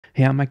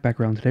Hey, I'm Mike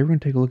Background. Today we're going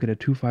to take a look at a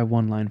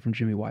 251 line from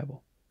Jimmy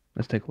Wyble.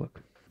 Let's take a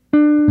look.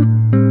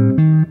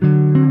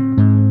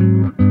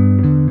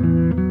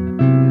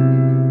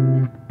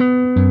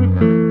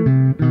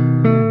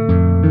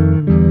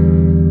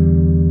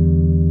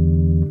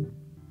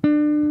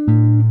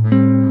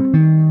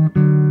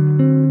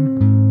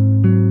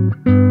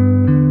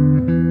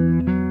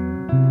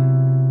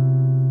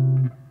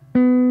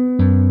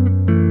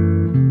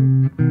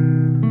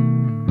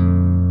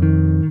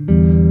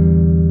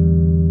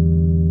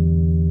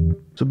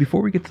 So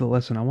before we get to the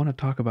lesson, I want to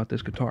talk about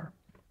this guitar.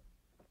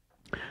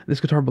 This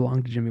guitar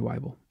belonged to Jimmy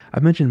Wyble.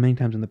 I've mentioned many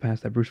times in the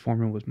past that Bruce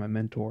Forman was my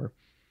mentor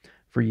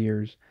for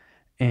years,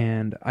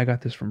 and I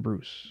got this from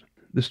Bruce.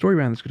 The story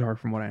around this guitar,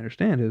 from what I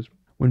understand, is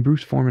when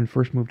Bruce Forman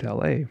first moved to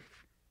LA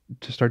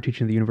to start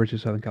teaching at the University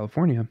of Southern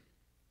California,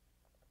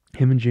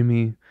 him and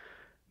Jimmy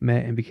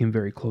met and became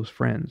very close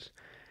friends.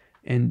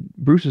 And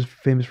Bruce is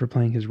famous for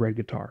playing his red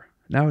guitar.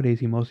 Nowadays,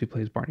 he mostly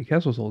plays Barney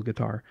Kessel's old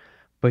guitar,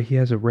 but he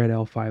has a red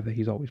L5 that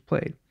he's always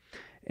played.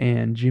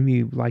 And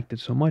Jimmy liked it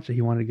so much that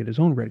he wanted to get his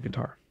own red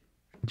guitar.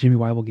 Jimmy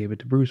Wyble gave it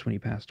to Bruce when he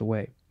passed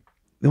away.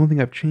 The only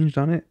thing I've changed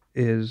on it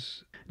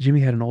is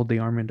Jimmy had an old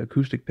DeArmond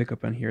acoustic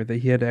pickup on here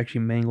that he had to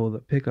actually mangle the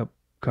pickup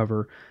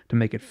cover to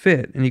make it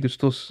fit, and you could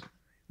still,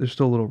 there's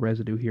still a little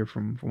residue here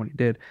from what he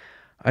did.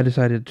 I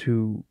decided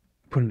to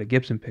put in a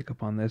Gibson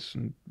pickup on this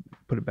and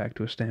put it back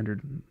to a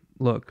standard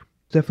look.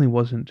 It definitely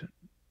wasn't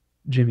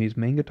Jimmy's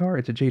main guitar.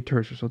 It's a J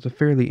Tercer, so it's a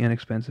fairly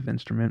inexpensive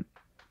instrument.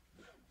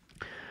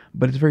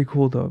 But it's very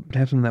cool to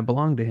have something that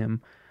belonged to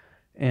him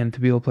and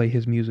to be able to play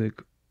his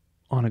music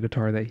on a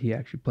guitar that he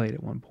actually played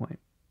at one point.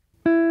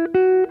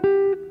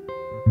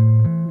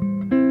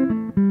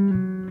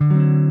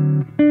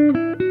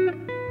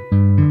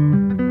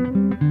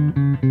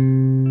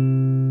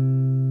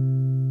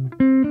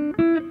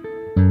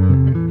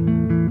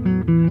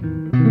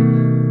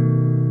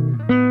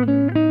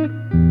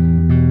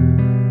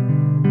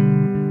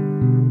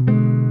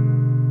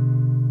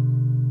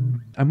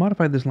 I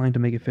modified this line to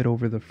make it fit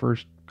over the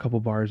first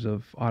couple bars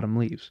of Autumn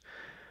Leaves.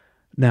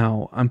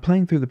 Now, I'm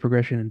playing through the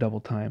progression in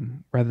double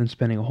time. Rather than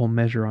spending a whole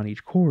measure on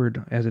each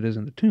chord, as it is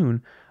in the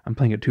tune, I'm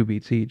playing it 2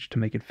 beats each to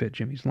make it fit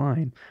Jimmy's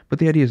line. But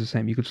the idea is the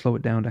same. You could slow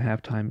it down to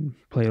half time and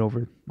play it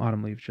over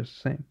Autumn Leaves just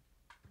the same.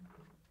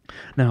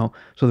 Now,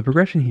 so the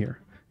progression here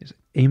is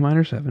A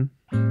minor 7,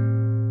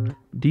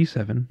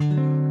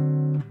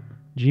 D7,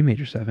 G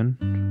major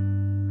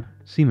 7,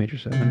 C major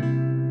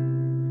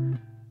 7,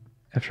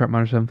 F sharp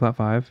minor 7 flat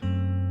 5,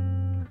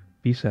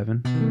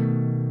 B7,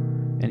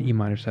 and E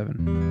minor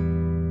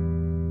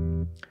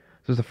 7.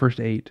 This is the first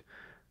 8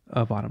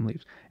 of Autumn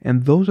Leaves.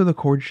 And those are the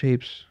chord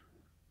shapes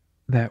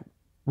that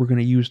we're going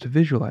to use to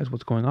visualize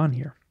what's going on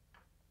here.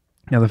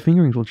 Now the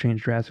fingerings will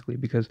change drastically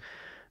because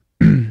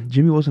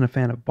Jimmy wasn't a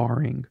fan of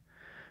barring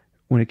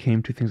when it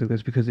came to things like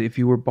this, because if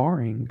you were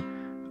barring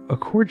a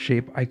chord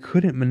shape, I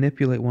couldn't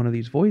manipulate one of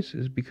these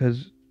voices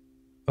because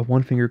a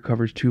one finger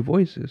covers 2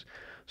 voices.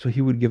 So he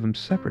would give them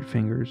separate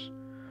fingers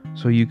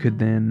so you could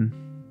then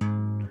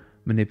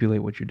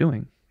manipulate what you're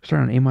doing.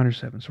 Start on A minor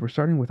 7. So we're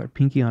starting with our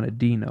pinky on a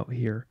D note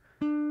here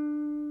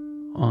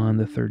on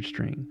the 3rd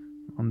string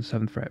on the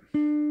 7th fret.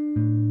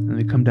 And then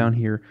we come down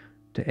here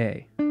to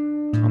A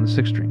on the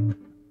 6th string.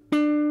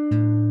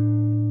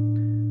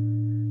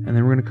 And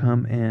then we're going to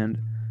come and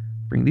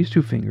bring these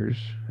 2 fingers,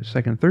 the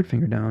 2nd and 3rd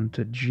finger, down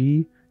to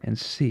G and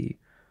C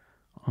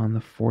on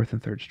the 4th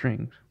and 3rd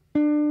strings.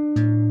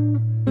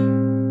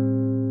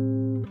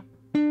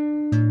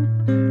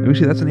 And we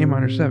see that's an A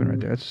minor 7 right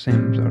there. That's the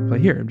same as I would play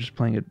here. I'm just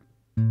playing it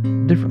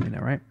differently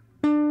now, right?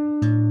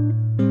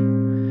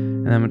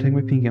 And then I'm going to take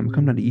my pinky, I'm going to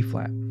come down to E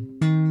flat.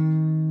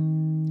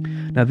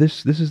 Now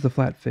this is the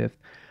flat 5th,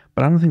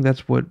 but I don't think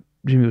that's what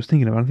Jimmy was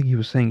thinking of. I don't think he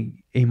was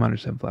saying A minor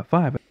 7 flat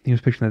 5. He was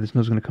picturing that this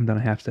note is going to come down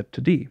a half step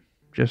to D,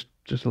 just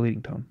a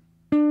leading tone.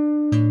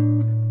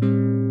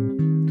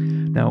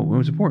 Now, it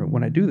was important,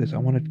 when I do this, I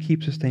want to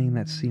keep sustaining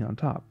that C on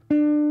top.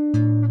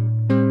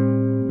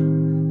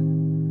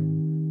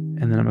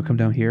 And then I'm going to come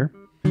down here,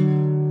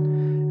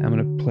 and I'm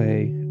going to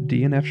play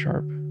D and F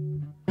sharp,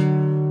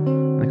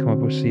 and then come up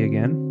with C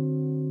again,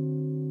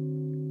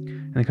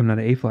 and then come down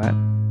to A flat,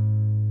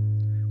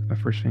 with my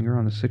first finger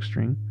on the 6th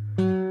string,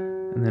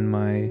 and then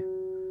my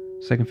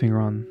 2nd finger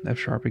on F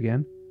sharp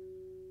again,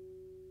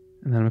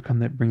 and then I'm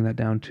going to bring that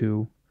down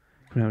to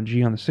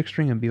G on the 6th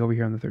string and B over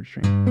here on the 3rd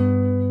string.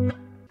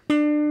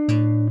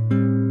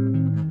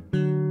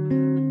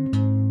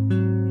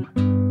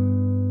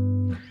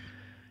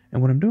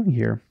 And what I'm doing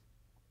here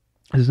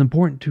is it's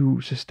important to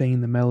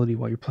sustain the melody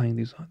while you're playing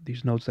these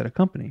notes that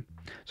accompany.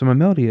 So my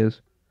melody is,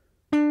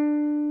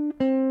 and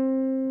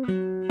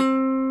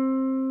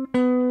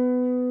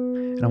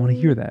I want to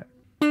hear that.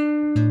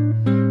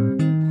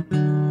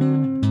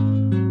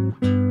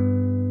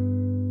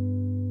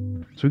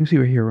 So we can see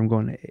right here, I'm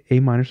going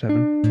A minor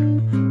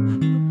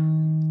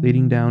 7,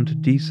 leading down to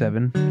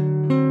D7,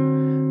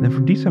 then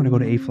from D7 I go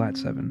to A flat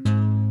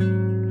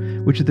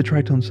 7, which is the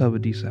tritone sub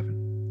of D7.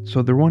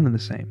 So they're one and the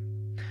same.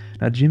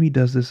 Now Jimmy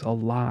does this a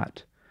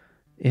lot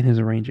in his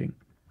arranging.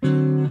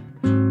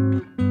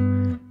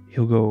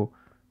 he'll go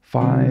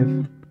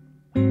 5,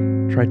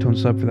 tritone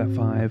sub for that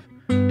 5,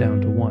 down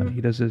to 1.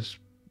 He does this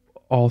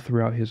all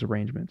throughout his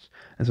arrangements.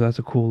 And so that's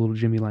a cool little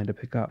Jimmy line to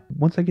pick up.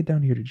 Once I get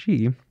down here to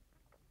G,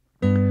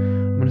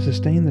 I'm going to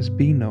sustain this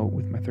B note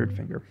with my third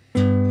finger.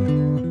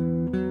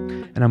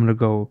 And I'm going to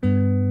go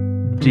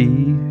D,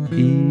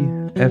 E,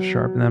 F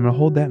sharp, and then I'm going to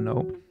hold that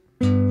note.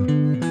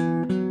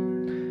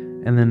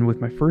 And then with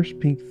my first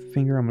pink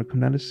finger, I'm going to come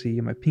down to C,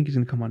 and my pinky is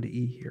going to come onto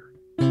E here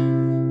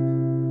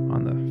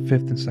on the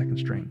 5th and 2nd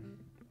string,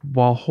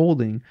 while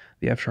holding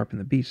the F sharp and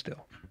the B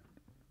still.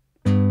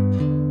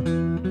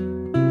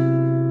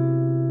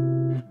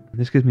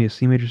 This gives me a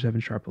C major 7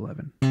 sharp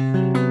 11. The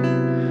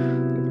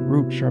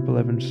root sharp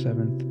 11,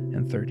 7th,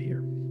 and 3rd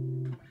here.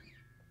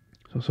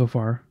 So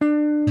far.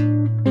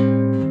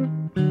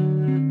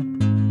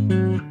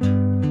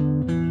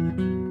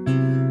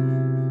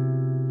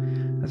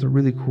 That's a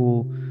really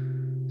cool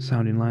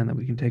sounding line that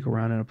we can take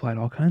around and apply to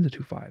all kinds of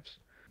 2/5s.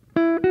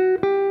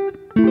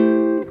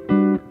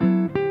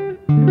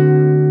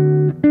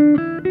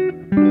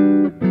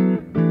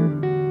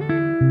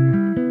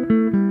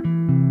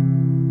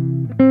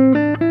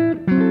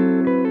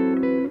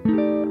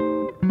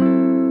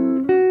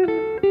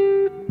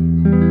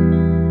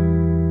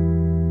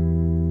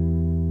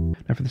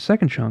 Now for the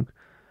second chunk,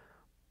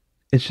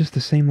 it's just the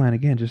same line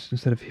again, just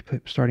instead of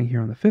starting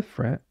here on the 5th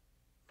fret,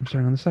 I'm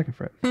starting on the 2nd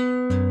fret.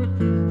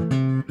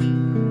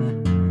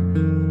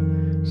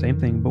 Same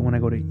thing, but when I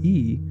go to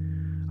E,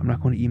 I'm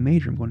not going to E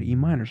major, I'm going to E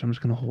minor, so I'm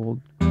just going to hold.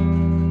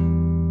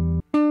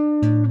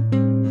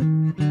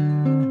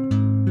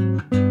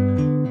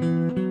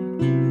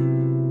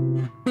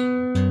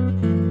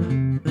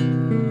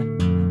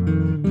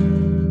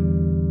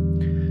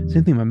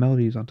 Same thing, my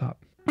melody is on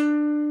top.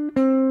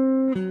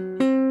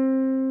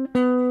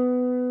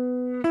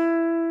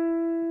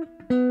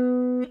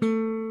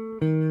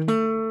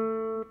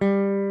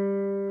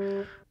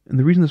 And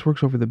the reason this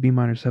works over the B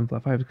minor 7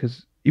 flat 5 is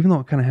because even though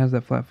it kind of has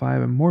that flat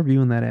 5, I'm more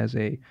viewing that as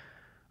a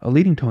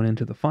leading tone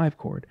into the 5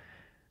 chord.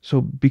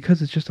 So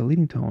because it's just a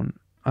leading tone,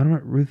 I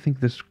don't really think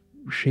this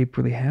shape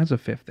really has a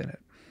 5th in it.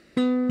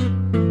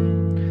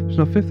 There's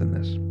no 5th in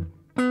this.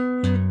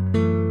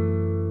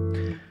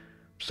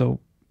 So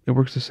it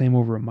works the same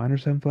over a minor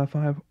 7 flat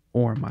 5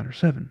 or a minor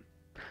 7.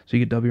 So you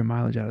get double your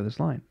mileage out of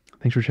this line.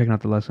 Thanks for checking out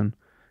the lesson.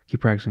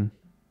 Keep practicing.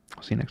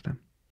 I'll see you next time.